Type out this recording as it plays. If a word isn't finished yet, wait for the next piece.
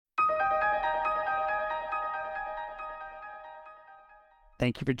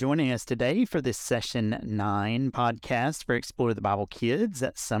Thank you for joining us today for this Session 9 podcast for Explore the Bible Kids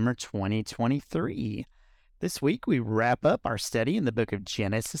at Summer 2023. This week, we wrap up our study in the book of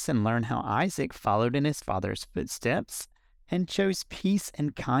Genesis and learn how Isaac followed in his father's footsteps and chose peace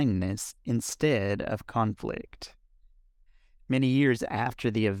and kindness instead of conflict. Many years after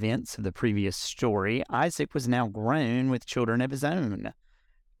the events of the previous story, Isaac was now grown with children of his own.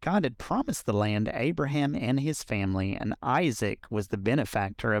 God had promised the land to Abraham and his family, and Isaac was the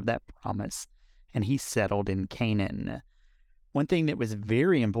benefactor of that promise, and he settled in Canaan. One thing that was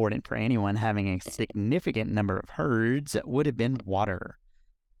very important for anyone having a significant number of herds would have been water.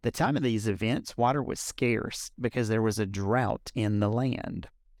 The time of these events, water was scarce because there was a drought in the land.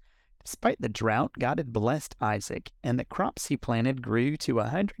 Despite the drought, God had blessed Isaac, and the crops he planted grew to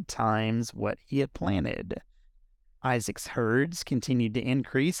 100 times what he had planted. Isaac's herds continued to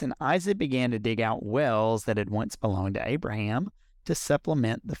increase, and Isaac began to dig out wells that had once belonged to Abraham to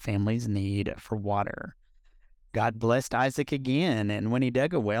supplement the family's need for water. God blessed Isaac again, and when he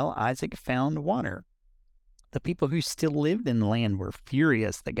dug a well, Isaac found water. The people who still lived in the land were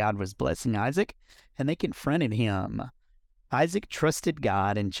furious that God was blessing Isaac, and they confronted him. Isaac trusted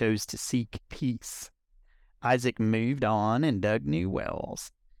God and chose to seek peace. Isaac moved on and dug new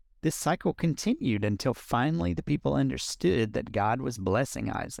wells. This cycle continued until finally the people understood that God was blessing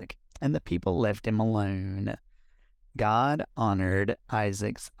Isaac, and the people left him alone. God honored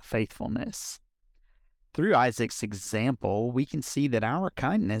Isaac's faithfulness. Through Isaac's example, we can see that our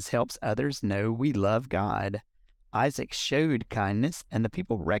kindness helps others know we love God. Isaac showed kindness, and the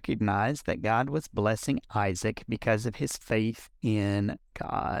people recognized that God was blessing Isaac because of his faith in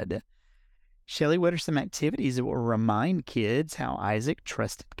God. Shelley, what are some activities that will remind kids how Isaac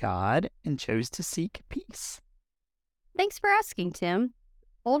trusted God and chose to seek peace? Thanks for asking, Tim.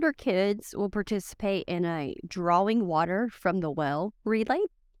 Older kids will participate in a drawing water from the well relay.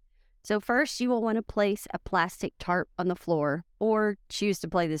 So first, you will want to place a plastic tarp on the floor or choose to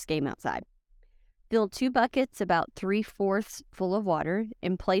play this game outside. Fill 2 buckets about 3/4 full of water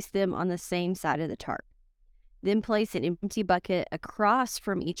and place them on the same side of the tarp. Then place an empty bucket across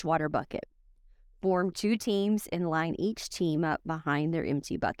from each water bucket. Form 2 teams and line each team up behind their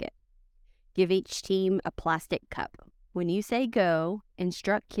empty bucket. Give each team a plastic cup. When you say go,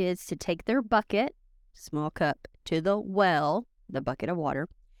 instruct kids to take their bucket, small cup, to the well, the bucket of water,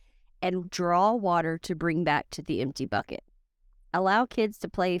 and draw water to bring back to the empty bucket. Allow kids to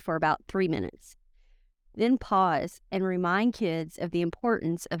play for about 3 minutes. Then pause and remind kids of the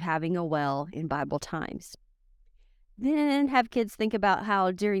importance of having a well in Bible times. Then have kids think about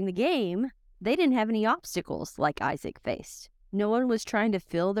how during the game, they didn't have any obstacles like Isaac faced. No one was trying to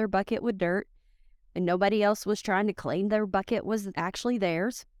fill their bucket with dirt, and nobody else was trying to claim their bucket was actually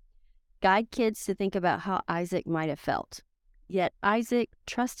theirs. Guide kids to think about how Isaac might have felt. Yet Isaac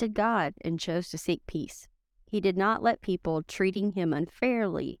trusted God and chose to seek peace. He did not let people treating him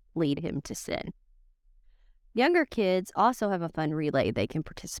unfairly lead him to sin. Younger kids also have a fun relay they can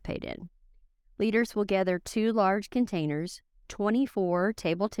participate in. Leaders will gather 2 large containers, 24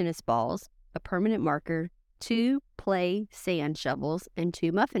 table tennis balls, a permanent marker, 2 play sand shovels, and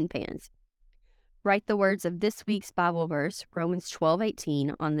 2 muffin pans. Write the words of this week's Bible verse, Romans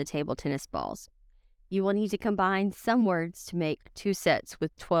 12:18, on the table tennis balls. You will need to combine some words to make 2 sets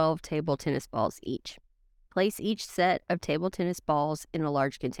with 12 table tennis balls each. Place each set of table tennis balls in a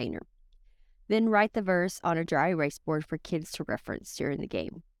large container. Then write the verse on a dry erase board for kids to reference during the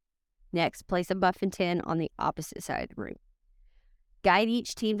game. Next, place a muffin tin on the opposite side of the room. Guide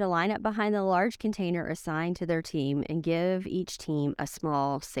each team to line up behind the large container assigned to their team and give each team a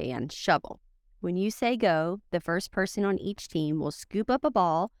small sand shovel. When you say go, the first person on each team will scoop up a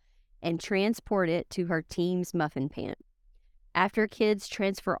ball and transport it to her team's muffin pan. After kids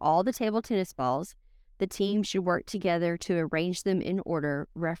transfer all the table tennis balls, the team should work together to arrange them in order,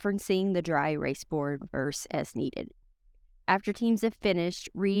 referencing the dry erase board verse as needed. After teams have finished,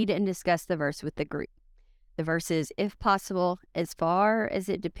 read and discuss the verse with the group. The verse is, if possible, as far as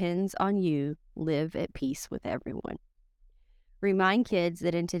it depends on you, live at peace with everyone. Remind kids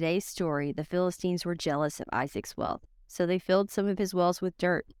that in today's story, the Philistines were jealous of Isaac's wealth, so they filled some of his wells with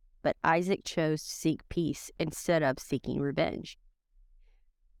dirt, but Isaac chose to seek peace instead of seeking revenge.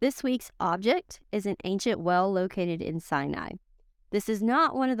 This week's object is an ancient well located in Sinai. This is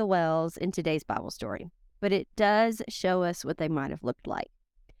not one of the wells in today's Bible story, but it does show us what they might have looked like.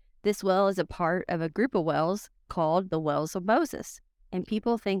 This well is a part of a group of wells called the Wells of Moses, and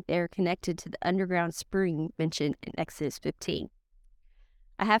people think they're connected to the underground spring mentioned in Exodus 15.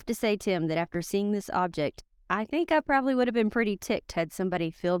 I have to say, Tim, that after seeing this object, I think I probably would have been pretty ticked had somebody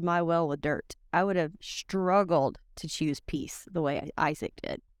filled my well with dirt. I would have struggled to choose peace the way Isaac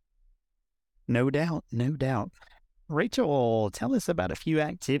did. No doubt, no doubt. Rachel, tell us about a few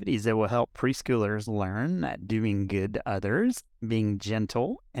activities that will help preschoolers learn that doing good to others, being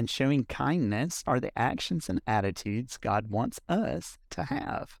gentle, and showing kindness are the actions and attitudes God wants us to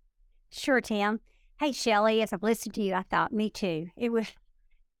have. Sure, Tim. Hey, Shelley, as I've listened to you, I thought, me too.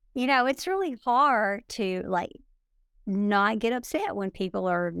 It's really hard to not get upset when people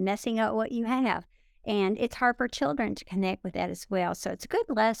are messing up what you have. And it's hard for children to connect with that as well. So it's a good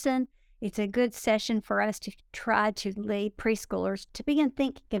lesson. It's a good session for us to try to lead preschoolers to begin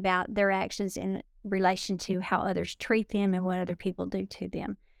thinking about their actions in relation to how others treat them and what other people do to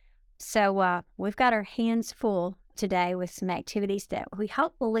them. So we've got our hands full today with some activities that we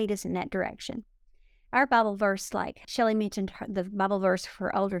hope will lead us in that direction. Our Bible verse, like Shelley mentioned, the Bible verse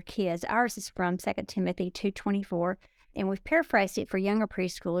for older kids, ours is from 2 Timothy 2:24, and we've paraphrased it for younger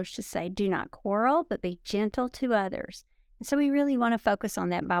preschoolers to say, do not quarrel, but be gentle to others. And so we really want to focus on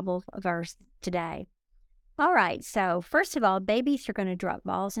that Bible verse today. All right, so first of all, babies are going to drop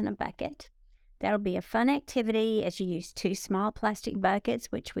balls in a bucket. That'll be a fun activity as you use 2 small plastic buckets,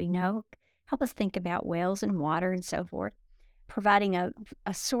 which we know help us think about wells and water and so forth, providing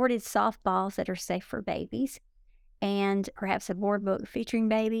assorted softballs that are safe for babies, and perhaps a board book featuring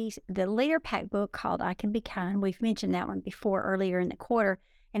babies. The Leader Pack book called I Can Be Kind, we've mentioned that one before earlier in the quarter,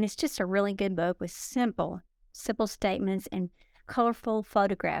 and it's just a really good book with simple statements and colorful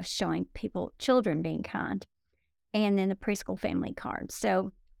photographs showing children being kind. And then the preschool family card.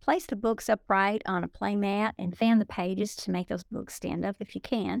 So place the books upright on a play mat and fan the pages to make those books stand up if you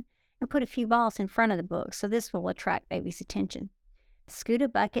can, and put a few balls in front of the book, so this will attract baby's attention. Scoot a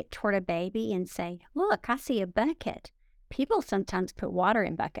bucket toward a baby and say, look, I see a bucket. People sometimes put water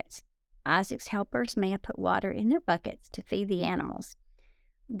in buckets. Isaac's helpers may have put water in their buckets to feed the animals.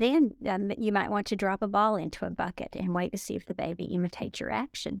 Then you might want to drop a ball into a bucket and wait to see if the baby imitates your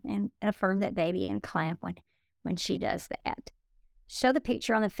action, and affirm that baby and clap when she does that. Show the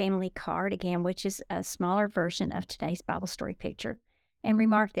picture on the family card, again, which is a smaller version of today's Bible story picture, and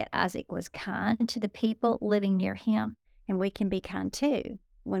remark that Isaac was kind to the people living near him, and we can be kind too.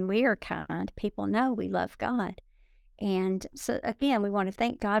 When we are kind, people know we love God. And so, again, we want to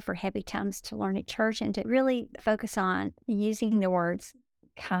thank God for Happy Times to Learn at Church, and to really focus on using the words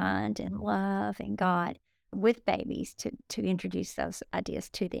kind and love and God with babies to introduce those ideas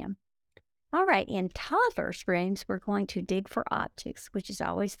to them. All right, in toddlers' rooms, we're going to dig for objects, which is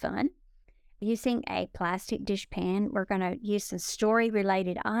always fun. Using a plastic dishpan, we're going to use some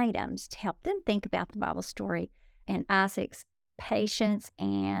story-related items to help them think about the Bible story and Isaac's patience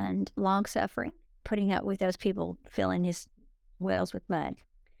and long-suffering, putting up with those people filling his wells with mud.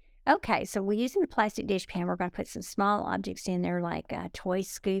 Okay, so we're using the plastic dishpan. We're going to put some small objects in there, like a toy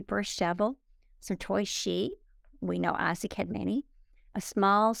scoop or a shovel, some toy sheep. We know Isaac had many. A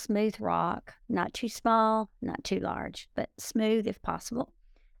small, smooth rock, not too small, not too large, but smooth if possible.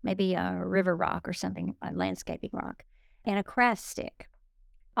 Maybe a river rock or something, a landscaping rock, and a craft stick.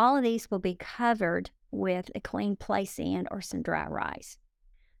 All of these will be covered with a clean play sand or some dry rice.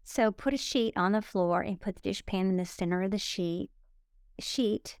 So put a sheet on the floor and put the dishpan in the center of the sheet,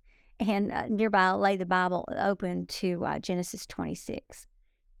 and nearby lay the Bible open to Genesis 26.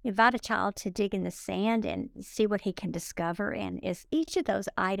 Invite a child to dig in the sand and see what he can discover, and as each of those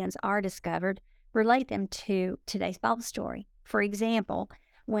items are discovered, relate them to today's Bible story. For example,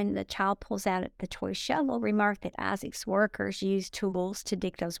 when the child pulls out the toy shovel, remark that Isaac's workers used tools to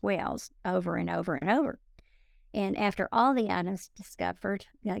dig those wells over and over and over. And after all the items discovered,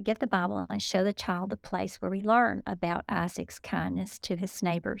 get the Bible and show the child the place where we learn about Isaac's kindness to his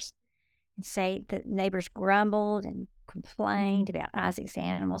neighbors. And say that neighbors grumbled and complained about Isaac's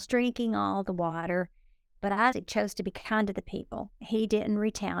animals drinking all the water, but Isaac chose to be kind to the people. He didn't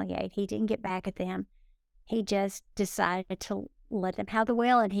retaliate. He didn't get back at them. He just decided to let them have the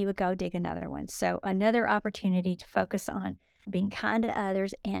well, and he would go dig another one. So another opportunity to focus on being kind to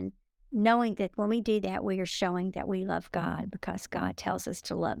others, and knowing that when we do that, we are showing that we love God, because God tells us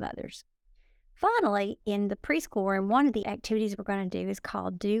to love others. Finally, in the preschool room, one of the activities we're going to do is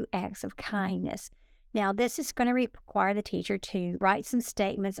called Do Acts of Kindness. Now, this is going to require the teacher to write some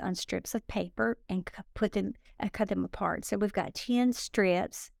statements on strips of paper and cut them apart. So we've got 10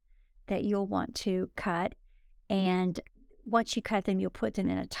 strips that you'll want to cut, and once you cut them, you'll put them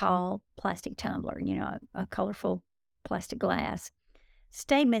in a tall plastic tumbler, a colorful plastic glass.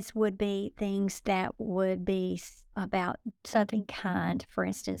 Statements would be things that would be about something kind. For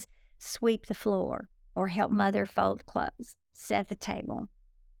instance, sweep the floor, or help mother fold clothes, set the table,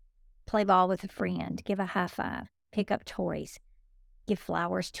 play ball with a friend, give a high five, pick up toys, give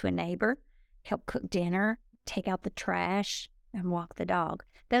flowers to a neighbor, help cook dinner, take out the trash, and walk the dog.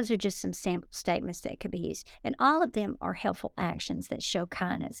 Those are just some sample statements that could be used. And all of them are helpful actions that show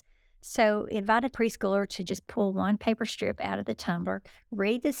kindness. So invite a preschooler to just pull one paper strip out of the tumbler,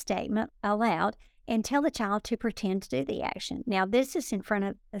 read the statement aloud, and tell the child to pretend to do the action. Now, this is in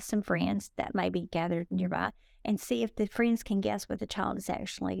front of some friends that may be gathered nearby, and see if the friends can guess what the child is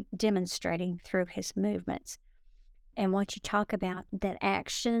actually demonstrating through his movements. And once you talk about that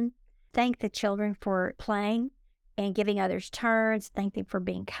action, thank the children for playing and giving others turns, thank them for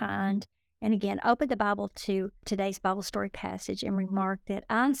being kind. And again, open the Bible to today's Bible story passage and remark that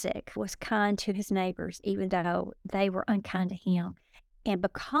Isaac was kind to his neighbors, even though they were unkind to him. And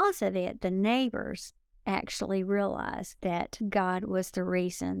because of it, the neighbors actually realized that God was the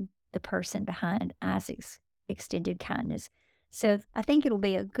reason, the person behind Isaac's extended kindness. So I think it'll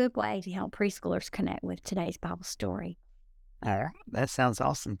be a good way to help preschoolers connect with today's Bible story. All right. That sounds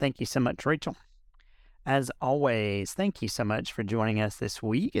awesome. Thank you so much, Rachel. As always, thank you so much for joining us this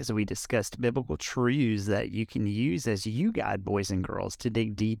week as we discussed biblical truths that you can use as you guide boys and girls to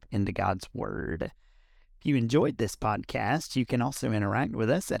dig deep into God's Word. If you enjoyed this podcast, you can also interact with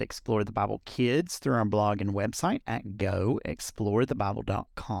us at Explore the Bible Kids through our blog and website at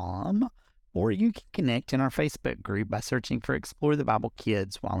goexplorethebible.com, or you can connect in our Facebook group by searching for Explore the Bible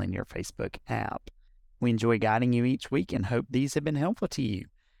Kids while in your Facebook app. We enjoy guiding you each week and hope these have been helpful to you.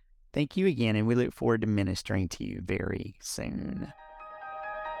 Thank you again, and we look forward to ministering to you very soon.